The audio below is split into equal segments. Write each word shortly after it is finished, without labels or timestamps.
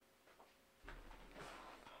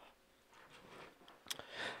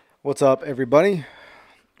What's up, everybody?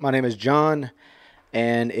 My name is John,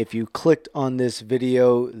 and if you clicked on this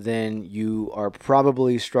video, then you are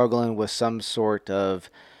probably struggling with some sort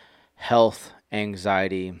of health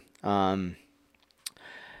anxiety. I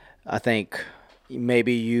think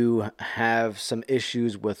maybe you have some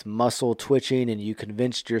issues with muscle twitching, and you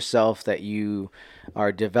convinced yourself that you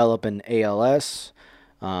are developing ALS.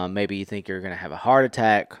 Maybe you think you're going to have a heart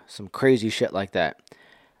attack, some crazy shit like that.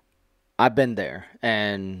 I've been there,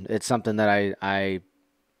 and it's something that I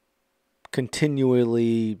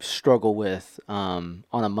continually struggle with on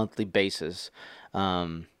a monthly basis.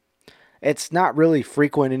 Um, it's not really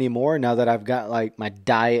frequent anymore now that I've got like my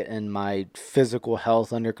diet and my physical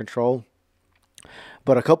health under control.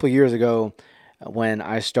 But a couple years ago, when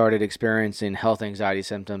I started experiencing health anxiety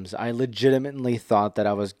symptoms, I legitimately thought that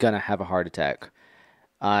I was gonna have a heart attack.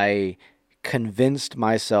 I convinced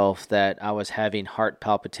myself that I was having heart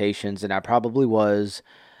palpitations, and I probably was.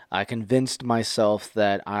 I convinced myself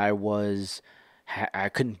that I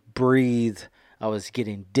couldn't breathe. I was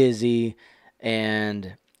getting dizzy,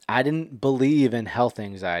 and I didn't believe in health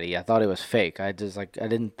anxiety. I thought it was fake. I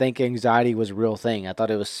didn't think anxiety was a real thing. I thought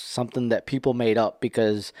it was something that people made up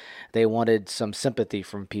because they wanted some sympathy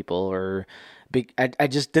from people, I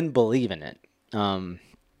just didn't believe in it.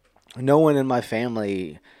 No one in my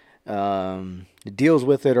family deals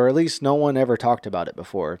with it, or at least no one ever talked about it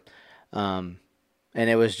before. And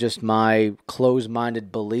it was just my closed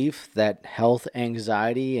minded belief that health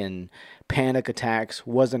anxiety and panic attacks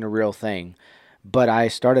wasn't a real thing. But I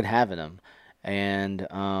started having them. And,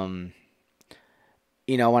 when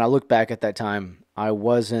I look back at that time, I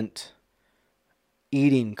wasn't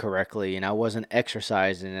eating correctly, and I wasn't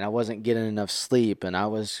exercising, and I wasn't getting enough sleep, and I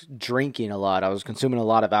was drinking a lot. I was consuming a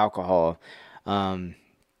lot of alcohol. Um,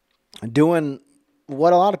 Doing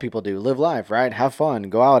what a lot of people do, live life, right? Have fun,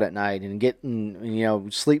 go out at night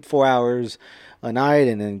and sleep 4 hours a night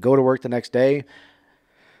and then go to work the next day.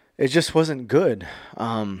 It just wasn't good.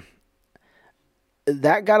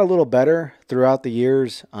 That got a little better throughout the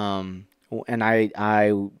years. And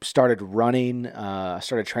I started running, I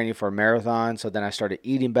started training for a marathon. So then I started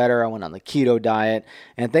eating better. I went on the keto diet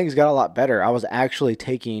and things got a lot better. I was actually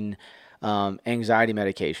taking anxiety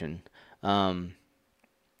medication.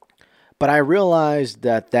 But I realized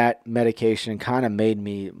that medication kind of made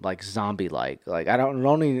me like zombie like. Like I don't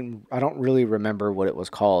really remember what it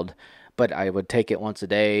was called, but I would take it once a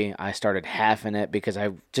day. I started halving it because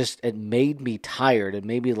it made me tired. It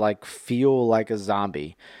made me like feel like a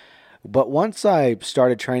zombie. But once I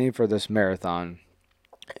started training for this marathon,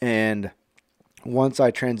 and once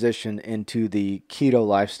I transitioned into the keto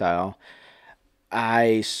lifestyle,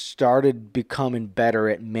 I started becoming better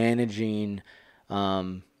at managing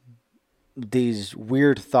um, these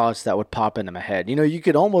weird thoughts that would pop into my head. You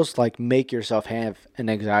could almost like make yourself have an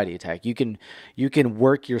anxiety attack. You can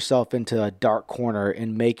work yourself into a dark corner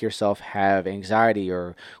and make yourself have anxiety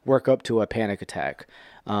or work up to a panic attack.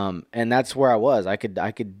 And that's where I was. I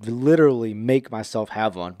could literally make myself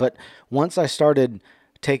have one. But once I started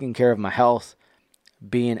taking care of my health,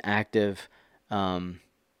 being active,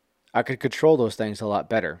 I could control those things a lot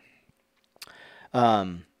better.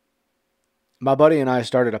 Um, my buddy and I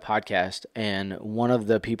started a podcast, and one of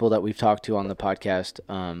the people that we've talked to on the podcast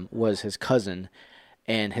was his cousin,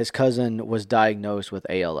 and his cousin was diagnosed with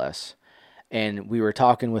ALS, and we were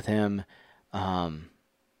talking with him, um,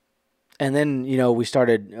 and then we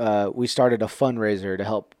started a fundraiser to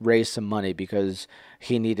help raise some money because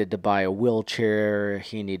he needed to buy a wheelchair,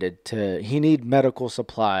 he need medical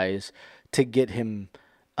supplies to get him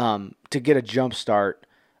to get a jump start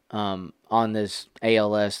on this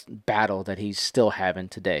ALS battle that he's still having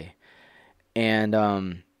today. And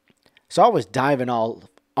so I was diving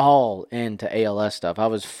all into ALS stuff. I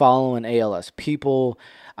was following ALS people.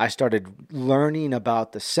 I started learning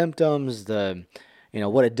about the symptoms,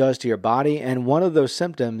 what it does to your body, and one of those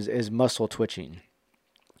symptoms is muscle twitching.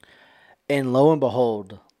 And lo and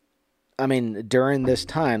behold, I mean, during this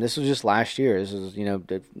time, this was just last year. This was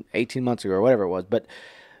 18 months ago or whatever it was, but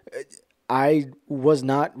I was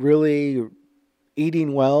not really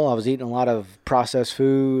eating well. I was eating a lot of processed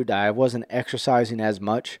food. I wasn't exercising as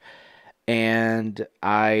much. And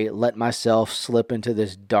I let myself slip into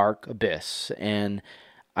this dark abyss. And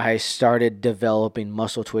I started developing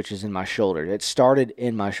muscle twitches in my shoulders. It started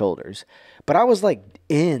in my shoulders. But I was like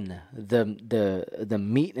in the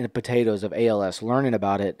meat and potatoes of ALS, learning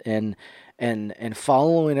about it and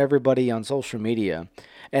following everybody on social media.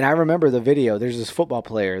 And I remember the video. There's this football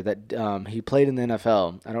player that he played in the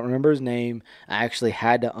NFL. I don't remember his name. I actually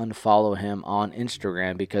had to unfollow him on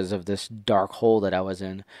Instagram because of this dark hole that I was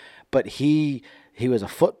in. But he He was a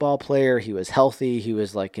football player. He was healthy. He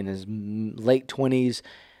was like in his late 20s,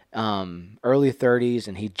 early 30s,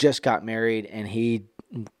 and he just got married and he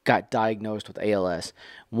got diagnosed with ALS.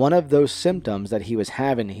 One of those symptoms that he was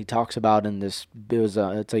having, he talks about in this. It's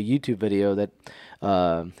a YouTube video that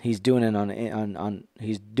he's doing it on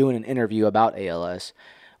he's doing an interview about ALS.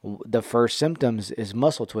 The first symptoms is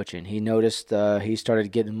muscle twitching. He noticed he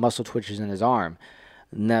started getting muscle twitches in his arm.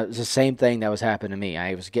 And that was the same thing that was happening to me.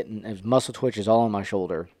 I was getting muscle twitches all on my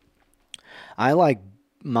shoulder. I like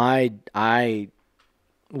I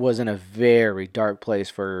was in a very dark place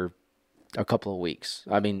for a couple of weeks.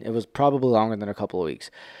 I mean, it was probably longer than a couple of weeks.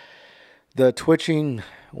 The twitching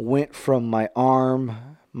went from my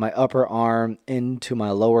arm, my upper arm, into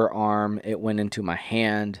my lower arm. It went into my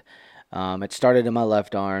hand. It started in my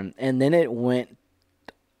left arm, and then it went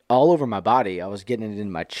all over my body. I was getting it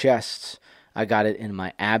in my chest. I got it in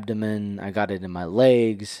my abdomen. I got it in my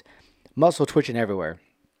legs. Muscle twitching everywhere.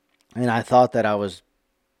 And I thought that I was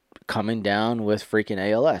coming down with freaking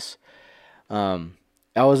ALS.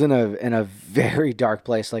 I was in a very dark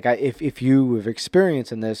place. Like if you have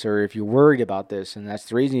experienced in this, or if you're worried about this, and that's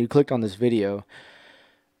the reason you clicked on this video,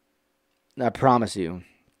 I promise you,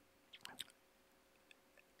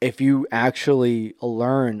 if you actually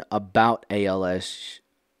learn about ALS,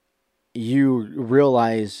 you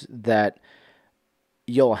realize that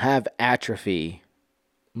you'll have atrophy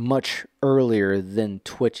much earlier than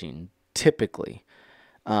twitching, typically.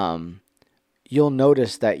 You'll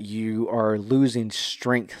notice that you are losing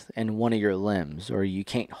strength in one of your limbs, or you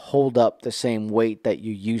can't hold up the same weight that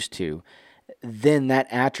you used to. Then that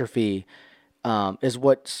atrophy is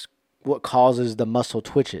what causes the muscle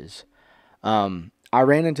twitches. I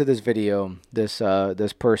ran into this video, this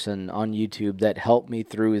person on YouTube that helped me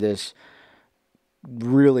through this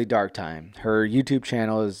really dark time. Her YouTube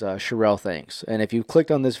channel is Sherelle Thanks, and if you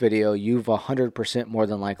clicked on this video, you've 100% more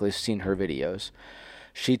than likely seen her videos.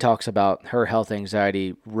 She talks about her health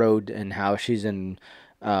anxiety road and how she's in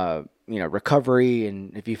recovery,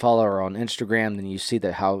 and if you follow her on Instagram, then you see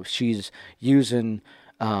that how she's using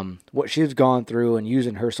what she's gone through and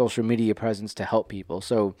using her social media presence to help people.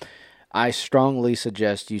 So I strongly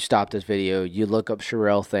suggest you stop this video, you look up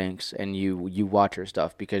Sherelle Thanks, and you watch her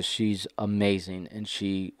stuff, because she's amazing and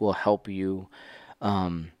she will help you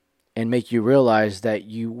and make you realize that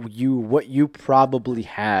what you probably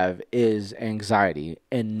have is anxiety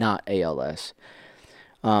and not ALS.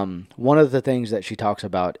 One of the things that she talks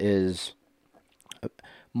about is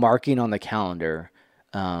marking on the calendar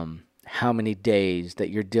how many days that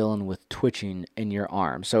you're dealing with twitching in your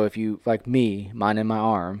arm. So if you, like me, mine in my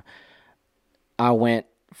arm, I went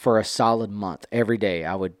for a solid month. Every day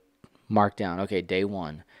I would mark down, okay, day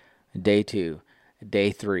 1, day 2,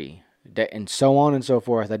 day 3, and so on and so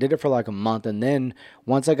forth. I did it for like a month, and then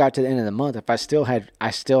once I got to the end of the month, if I still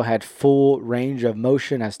had full range of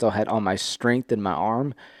motion, I still had all my strength in my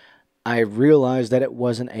arm, I realized that it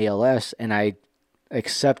wasn't ALS, and I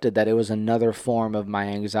accepted that it was another form of my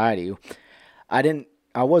anxiety. I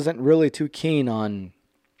wasn't really too keen on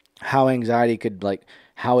how anxiety could, like,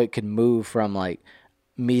 how it could move from like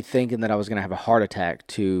me thinking that I was going to have a heart attack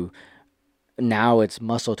to now it's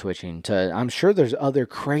muscle twitching to, I'm sure there's other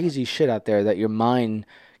crazy shit out there that your mind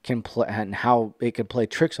can play, and how it could play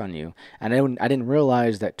tricks on you. And I didn't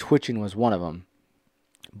realize that twitching was one of them,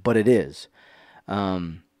 but it is.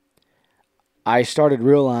 I started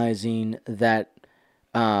realizing that,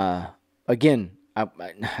 again,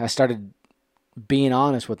 I started being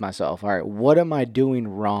honest with myself. All right, what am I doing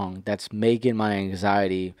wrong that's making my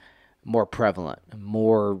anxiety more prevalent,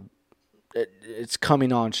 it's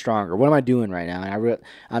coming on stronger? What am I doing right now? And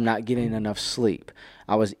I'm not getting enough sleep.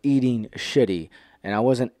 I was eating shitty, and I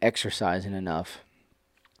wasn't exercising enough.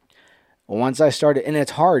 Once I started, and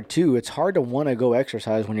it's hard too. It's hard to want to go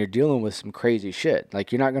exercise when you're dealing with some crazy shit.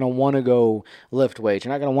 Like, you're not going to want to go lift weights.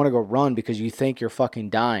 You're not going to want to go run because you think you're fucking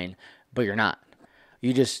dying, but you're not.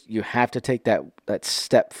 You have to take that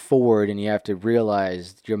step forward, and you have to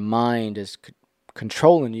realize your mind is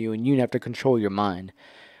controlling you, and you have to control your mind.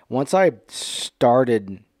 Once I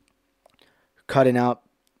started cutting out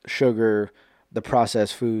sugar, the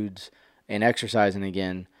processed foods, and exercising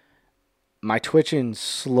again, my twitching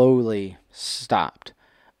slowly stopped.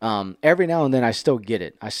 Every now and then I still get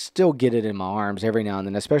it. I still get it in my arms every now and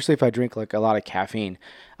then, especially if I drink like a lot of caffeine.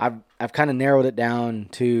 I've kind of narrowed it down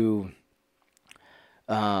to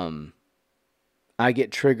I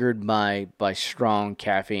get triggered by strong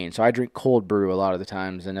caffeine. So I drink cold brew a lot of the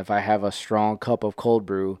times, and if I have a strong cup of cold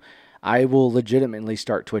brew, I will legitimately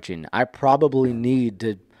start twitching. I probably need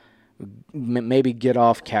to maybe get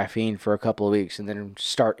off caffeine for a couple of weeks and then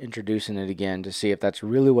start introducing it again to see if that's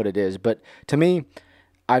really what it is. But to me,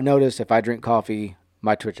 I've noticed if I drink coffee,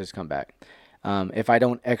 my twitches come back. If I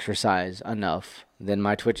don't exercise enough, then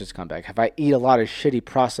my twitches come back. If I eat a lot of shitty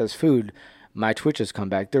processed food, my twitches come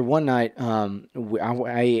back. There one night,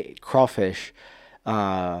 I ate crawfish,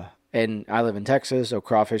 and I live in Texas, so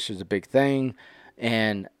crawfish is a big thing,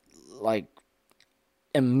 and like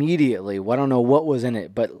immediately, well, I don't know what was in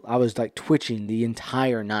it, but I was like twitching the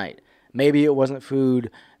entire night. Maybe it wasn't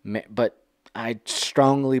food, but I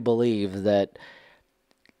strongly believe that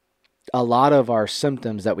a lot of our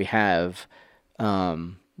symptoms that we have,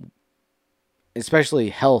 um, especially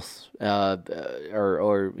health,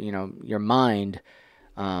 or your mind,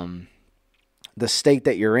 um, the state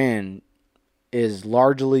that you're in is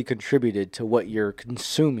largely contributed to what you're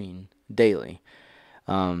consuming daily.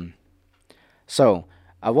 Um, so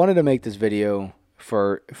I wanted to make this video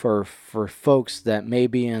for folks that may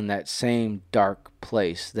be in that same dark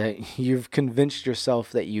place, that you've convinced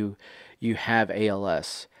yourself that you have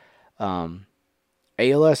ALS. Um,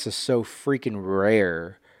 ALS is so freaking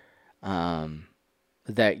rare,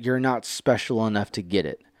 that you're not special enough to get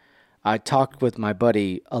it. I talked with my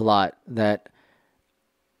buddy a lot that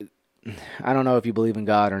I don't know if you believe in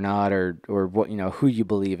God or not, or what, who you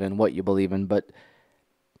believe in, what you believe in, but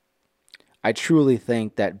I truly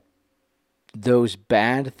think that those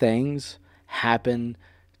bad things happen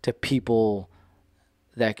to people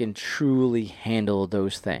that can truly handle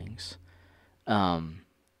those things.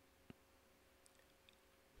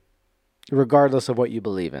 Regardless of what you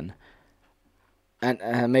believe in.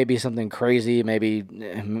 And maybe something crazy, maybe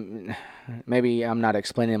I'm not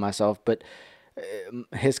explaining myself, but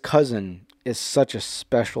his cousin is such a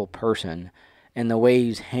special person, and the way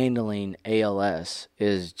he's handling ALS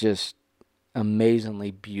is just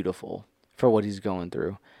amazingly beautiful for what he's going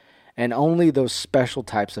through. And only those special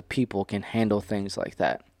types of people can handle things like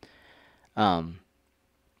that.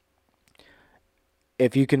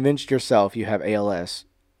 If you convinced yourself you have ALS,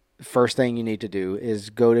 first thing you need to do is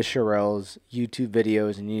go to Sherelle's YouTube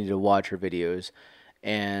videos, and you need to watch her videos,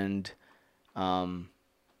 and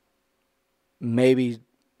maybe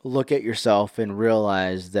look at yourself and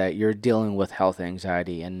realize that you're dealing with health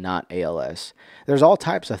anxiety and not ALS. There's all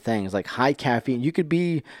types of things like high caffeine. You could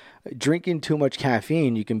be drinking too much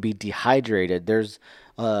caffeine. You can be dehydrated. You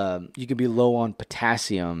can be low on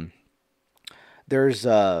potassium. There's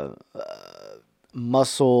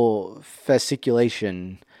muscle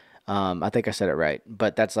fasciculation. I think I said it right,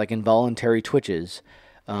 but that's like involuntary twitches.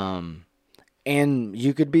 And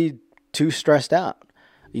you could be too stressed out.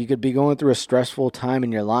 You could be going through a stressful time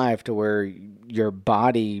in your life to where your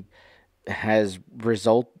body is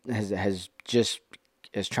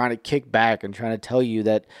trying to kick back and trying to tell you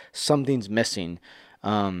that something's missing.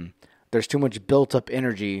 There's too much built up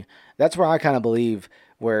energy. That's where I kind of believe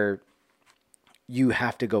where you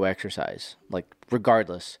have to go exercise. Like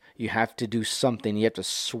regardless, you have to do something. You have to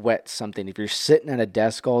sweat something. If you're sitting at a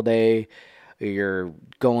desk all day, you're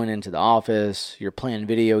going into the office, you're playing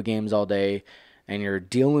video games all day, and you're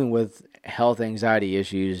dealing with health anxiety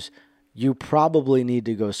issues, you probably need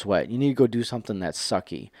to go sweat. You need to go do something that's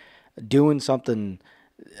sucky. Doing something,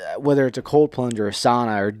 whether it's a cold plunge or a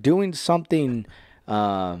sauna, or doing something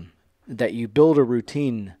that you build a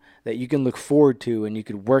routine that you can look forward to, and you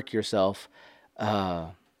could work yourself,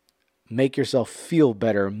 make yourself feel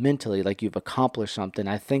better mentally, like you've accomplished something.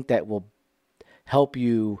 I think that will help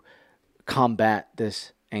you combat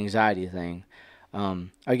this anxiety thing.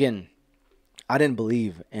 Again, I didn't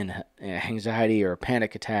believe in anxiety or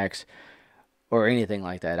panic attacks or anything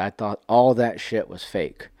like that. I thought all that shit was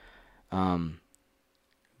fake.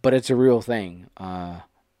 But it's a real thing.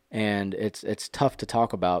 And it's tough to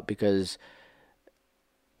talk about because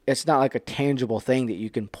it's not like a tangible thing that you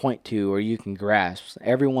can point to or you can grasp.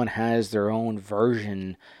 Everyone has their own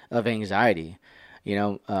version of anxiety.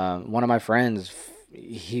 One of my friends,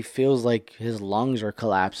 he feels like his lungs are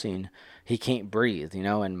collapsing. He can't breathe,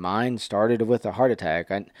 and mine started with a heart attack.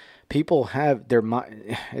 People have their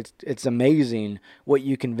mind. It's amazing what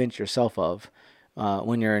you convince yourself of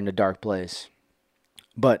when you're in a dark place.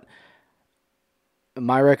 But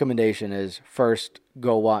my recommendation is first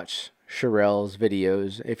go watch Sherelle's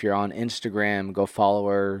videos. If you're on Instagram, go follow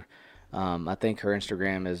her. I think her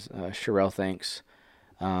Instagram is Sherelle Thinks.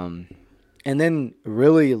 And then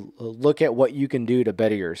really look at what you can do to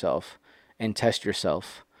better yourself and test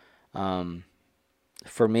yourself.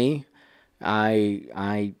 For me,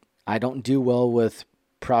 I don't do well with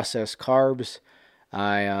processed carbs.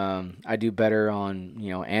 I do better on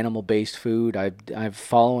animal-based food. I've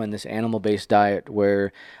following this animal-based diet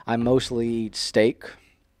where I mostly eat steak.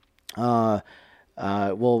 Uh,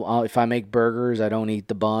 if I make burgers, I don't eat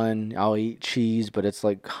the bun. I'll eat cheese, but it's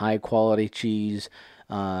like high quality cheese.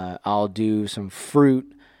 I'll do some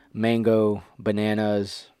fruit, mango,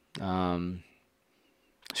 bananas, um,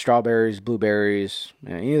 strawberries, blueberries,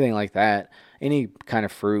 anything like that. Any kind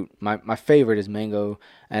of fruit. My favorite is mango,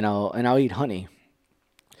 and I'll eat honey.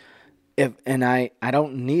 If and I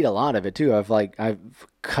don't need a lot of it too. I've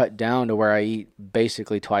cut down to where I eat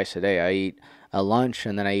basically twice a day. I eat a lunch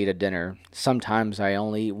and then I eat a dinner. Sometimes I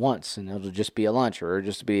only eat once and it'll just be a lunch or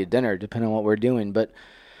just be a dinner depending on what we're doing. But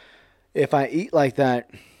if I eat like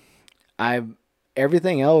that, I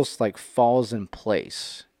everything else like falls in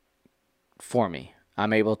place for me.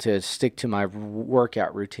 I'm able to stick to my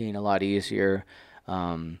workout routine a lot easier.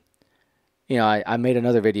 Um, I made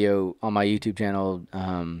another video on my YouTube channel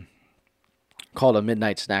called a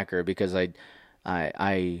midnight snacker because I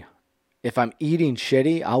if I'm eating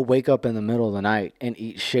shitty, I'll wake up in the middle of the night and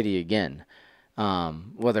eat shitty again.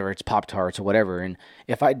 Whether it's Pop Tarts or whatever. And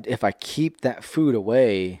if I keep that food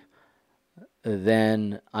away,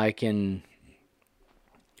 then I can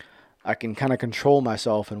kind of control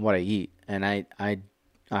myself and what I eat. And I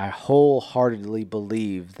wholeheartedly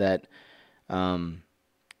believe that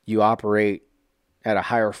you operate at a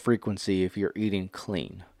higher frequency if you're eating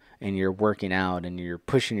clean and you're working out and you're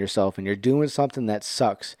pushing yourself and you're doing something that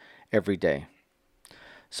sucks every day.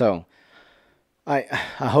 So I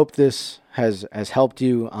hope this has helped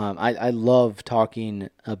you. I love talking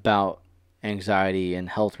about anxiety and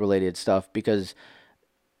health related stuff because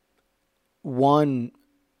one,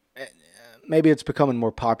 maybe it's becoming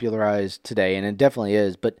more popularized today, and it definitely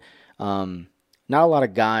is, but um, not a lot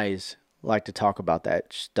of guys like to talk about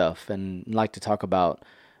that stuff and like to talk about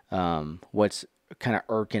what's kind of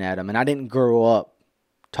irking at them. And I didn't grow up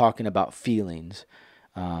talking about feelings,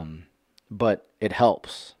 um, but it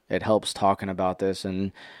helps. It helps talking about this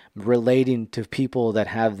and relating to people that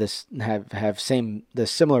have this have same the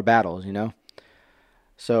similar battles.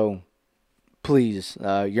 So please,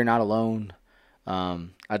 you're not alone.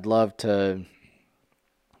 I'd love to,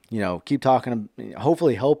 keep talking,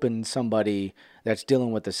 hopefully helping somebody that's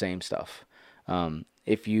dealing with the same stuff.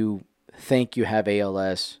 If you think you have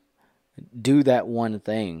ALS, do that one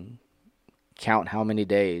thing. Count how many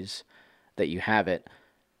days that you have it,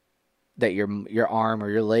 that your arm or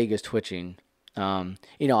your leg is twitching.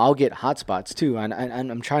 I'll get hot spots too, and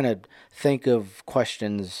I'm trying to think of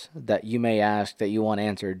questions that you may ask that you want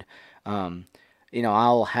answered. Um,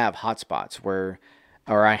 I'll have hot spots or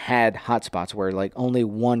I had hot spots where like only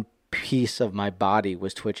one piece of my body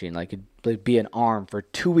was twitching, like it'd be an arm for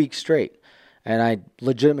 2 weeks straight, and I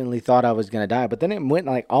legitimately thought I was gonna die. But then it went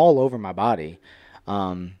like all over my body.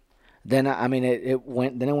 Um, then I mean it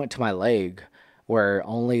went. Then it went to my leg, where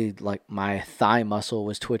only like my thigh muscle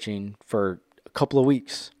was twitching for a couple of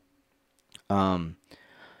weeks. Um,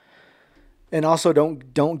 and also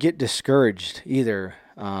don't get discouraged either.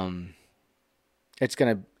 It's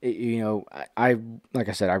gonna, I like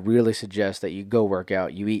I said, I really suggest that you go work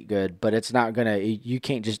out, you eat good, but it's not gonna. You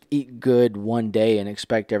can't just eat good one day and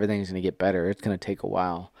expect everything's gonna get better. It's gonna take a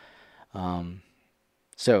while. Um,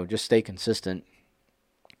 so just stay consistent.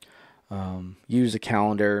 Use a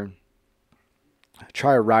calendar.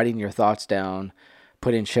 Try writing your thoughts down,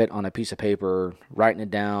 putting shit on a piece of paper, writing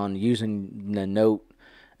it down, using the note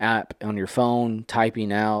app on your phone,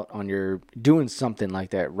 typing out on your, doing something like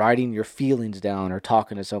that, writing your feelings down or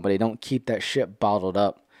talking to somebody. Don't keep that shit bottled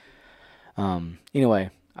up. Anyway,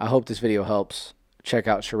 I hope this video helps. Check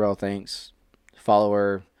out Sherelle Thanks. Follow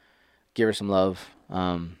her, give her some love.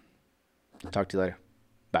 Talk to you later.